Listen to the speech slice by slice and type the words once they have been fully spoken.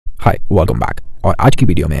Hi welcome back. और आज की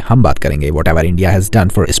वीडियो में हम बात करेंगे what ever India has done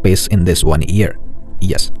for space in this 1 year.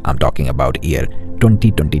 Yes, I am talking about year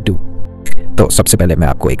 2022। तो सबसे पहले मैं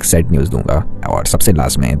आपको एक सैड न्यूज़ दूंगा और सबसे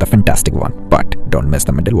लास्ट में the fantastic one, but don't miss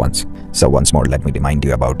the middle once. So once more let me remind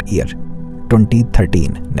you about year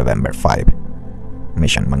 2013 November 5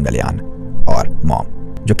 mission Mangalyaan और मॉम,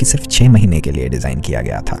 जो कि सिर्फ 6 महीने के लिए डिज़ाइन किया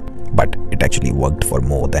गया था, but it actually worked for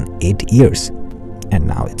more than 8 years and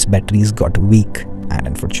now its batteries got weak and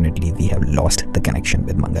unfortunately we have lost the connection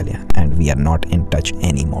with Mangalyaan and we are not in touch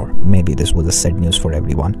anymore. Maybe this was a sad news for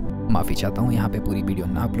everyone. माफ़ी चाहता हूँ यहाँ पे पूरी video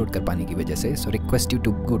ना upload कर पाने की वजह से, so request you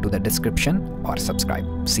to go to the description और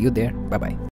subscribe. See you there. Bye bye.